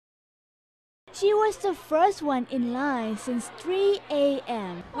She was the first one in line since 3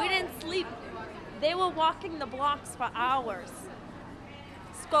 a.m. We didn't sleep. They were walking the blocks for hours,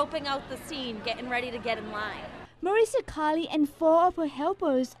 scoping out the scene, getting ready to get in line. Marisa, Carly, and 4 of her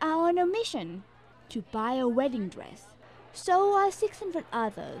helpers are on a mission to buy a wedding dress. So are 600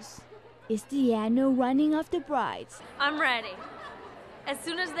 others. It's the annual running of the brides. I'm ready. As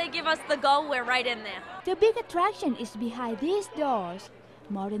soon as they give us the go, we're right in there. The big attraction is behind these doors.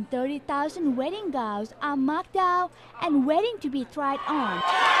 More than 30,000 wedding gowns are marked out and waiting to be tried on.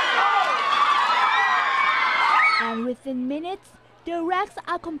 And within minutes, the racks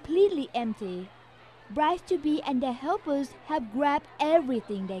are completely empty. Brides-to-be and their helpers have grabbed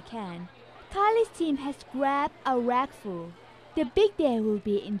everything they can. Carly's team has grabbed a rack full. The big day will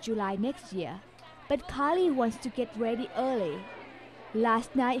be in July next year, but Carly wants to get ready early.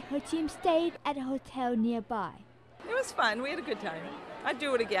 Last night, her team stayed at a hotel nearby. It was fun. We had a good time. I'd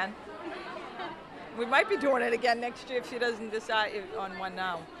do it again. We might be doing it again next year if she doesn't decide on one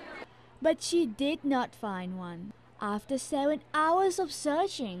now. But she did not find one. After 7 hours of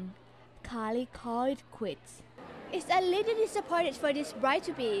searching, Carly called it quits. It's a little disappointed for this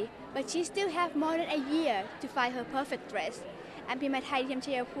bride-to-be, but she still have more than a year to find her perfect dress. I'm Pimathai Thiam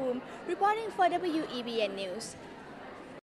Chayapum, reporting for WEBN News.